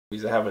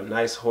I have a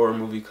nice horror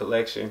movie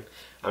collection.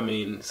 I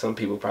mean, some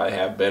people probably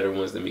have better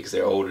ones than me because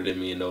they're older than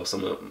me and know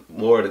some of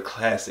more of the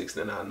classics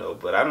than I know.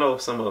 But I know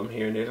some of them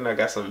here and there. Then I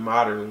got some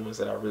modern ones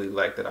that I really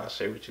like that I'll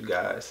share with you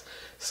guys.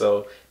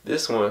 So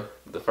this one,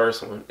 the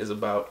first one, is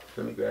about,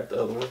 let me grab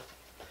the other one,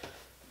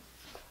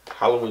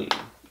 Halloween.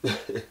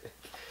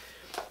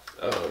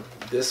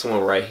 This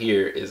one right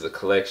here is a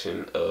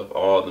collection of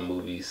all the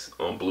movies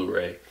on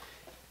Blu-ray.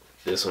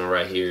 This one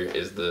right here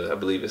is I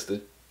believe it's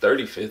the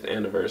 35th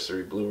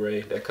anniversary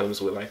Blu-ray that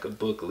comes with like a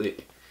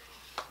booklet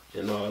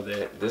and all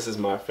that. This is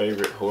my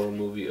favorite horror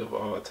movie of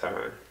all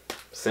time,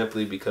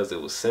 simply because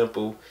it was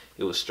simple,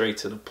 it was straight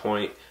to the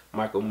point.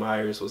 Michael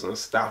Myers was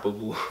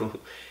unstoppable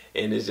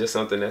and it's just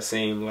something that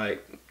seemed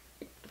like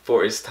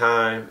for its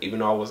time, even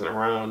though I wasn't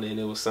around, and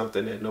it was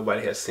something that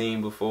nobody had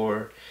seen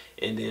before.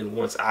 And then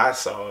once I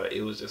saw it,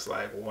 it was just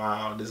like,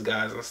 wow, this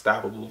guy's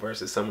unstoppable,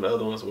 versus some of the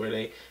other ones where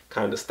they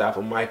kind of stop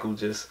and Michael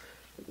just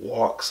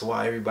walks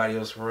while everybody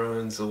else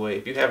runs away.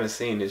 If you haven't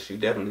seen this, you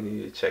definitely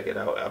need to check it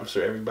out. I'm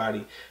sure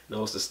everybody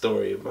knows the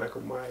story of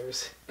Michael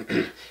Myers.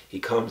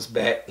 He comes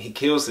back, he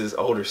kills his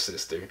older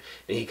sister,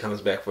 and he comes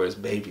back for his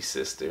baby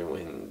sister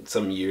when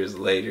some years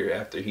later,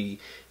 after he's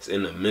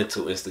in a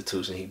mental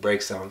institution, he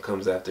breaks out and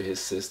comes after his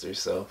sister.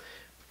 So,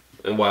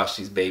 and while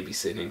she's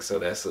babysitting, so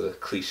that's a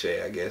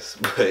cliche, I guess.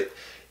 But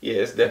yeah,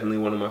 it's definitely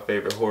one of my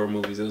favorite horror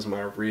movies. It was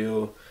my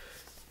real,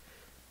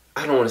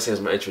 I don't want to say it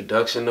was my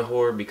introduction to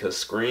horror, because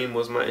Scream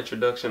was my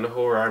introduction to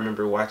horror. I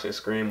remember watching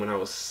Scream when I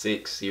was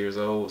 6 years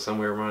old,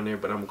 somewhere around there,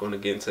 but I'm going to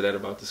get into that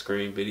about the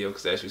Scream video,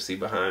 because as you see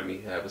behind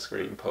me, I have a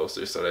Scream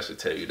poster, so that should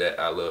tell you that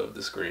I love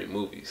the Scream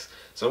movies.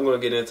 So I'm going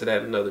to get into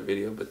that in another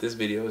video, but this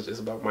video is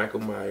just about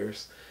Michael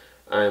Myers.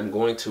 I am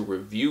going to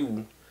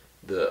review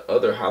the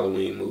other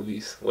Halloween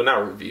movies. Well,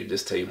 not review,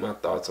 just tell you my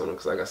thoughts on them,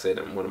 because like I said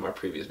in one of my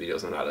previous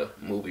videos, I'm not a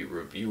movie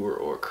reviewer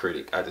or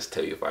critic. I just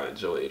tell you if I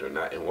enjoy it or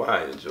not and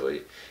why I enjoy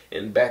it.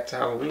 And back to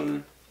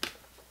Halloween,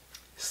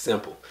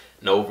 simple.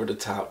 No over the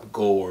top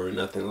gore or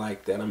nothing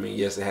like that. I mean,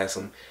 yes, it has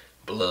some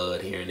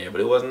blood here and there,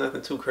 but it wasn't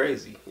nothing too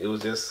crazy. It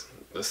was just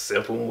a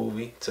simple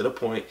movie to the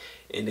point,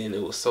 and then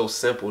it was so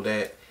simple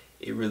that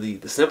it really,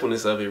 the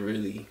simpleness of it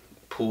really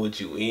pulled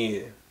you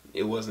in.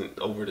 It wasn't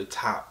over the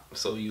top,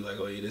 so you like,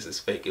 oh yeah, this is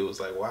fake. It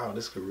was like, wow,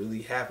 this could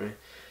really happen.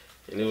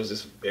 And it was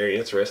just very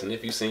interesting.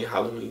 If you've seen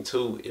Halloween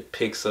 2, it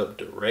picks up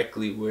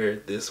directly where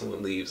this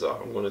one leaves off.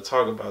 I'm going to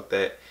talk about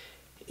that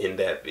in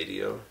that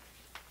video.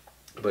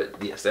 But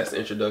yes, that's the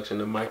introduction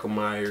to Michael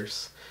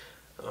Myers.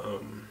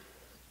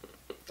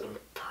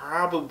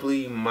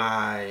 Probably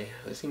my,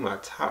 let's see, my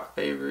top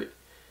favorite.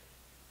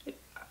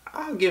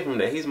 I'll give him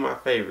that. He's my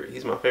favorite.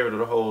 He's my favorite of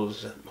the whole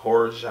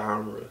horror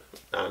genre.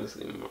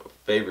 Honestly, my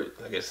favorite,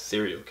 I guess,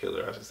 serial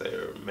killer, I should say,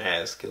 or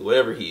mass killer.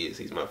 Whatever he is,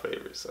 he's my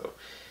favorite. So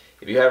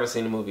if you haven't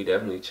seen the movie,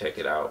 definitely check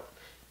it out.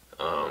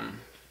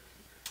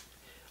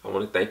 I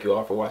want to thank you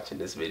all for watching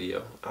this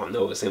video. I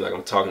know it seems like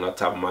I'm talking off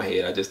the top of my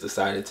head. I just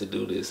decided to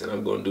do this, and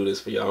I'm going to do this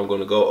for y'all. I'm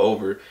going to go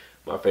over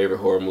my favorite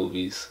horror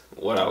movies,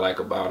 what I like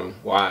about them,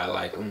 why I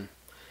like them.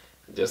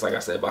 Just like I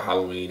said about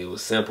Halloween, it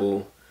was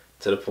simple,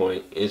 to the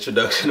point,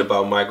 introduction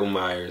about Michael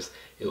Myers.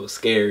 It was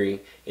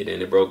scary, and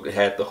then it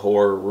had the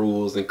horror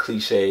rules and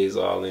cliches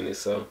all in it.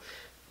 So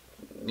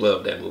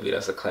love that movie.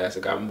 That's a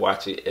classic. I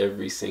watch it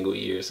every single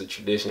year. It's a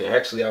tradition.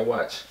 Actually, I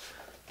watch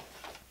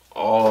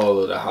all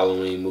of the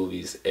Halloween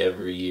movies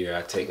every year.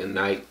 I take a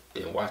night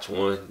and watch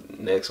one,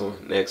 next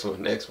one, next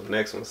one, next one,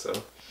 next one. So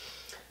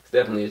it's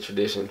definitely a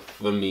tradition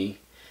for me.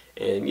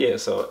 And yeah,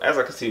 so as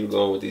I continue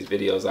going with these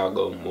videos, I'll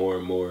go more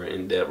and more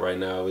in depth. Right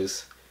now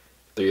it's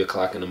 3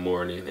 o'clock in the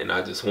morning, and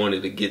I just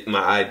wanted to get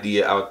my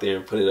idea out there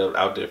and put it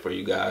out there for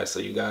you guys, so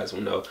you guys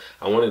will know.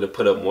 I wanted to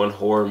put up one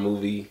horror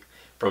movie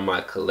from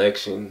my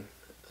collection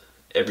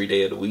every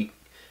day of the week,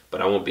 but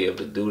I won't be able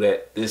to do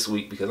that this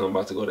week because I'm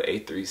about to go to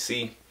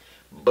A3C.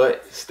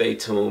 But stay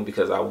tuned,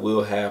 because I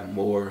will have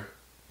more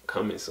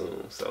coming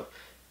soon. So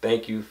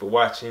thank you for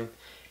watching,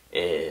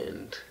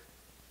 and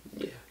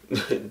yeah,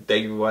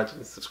 thank you for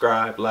watching.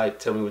 Subscribe, like,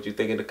 tell me what you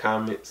think in the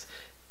comments.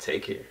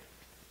 Take care.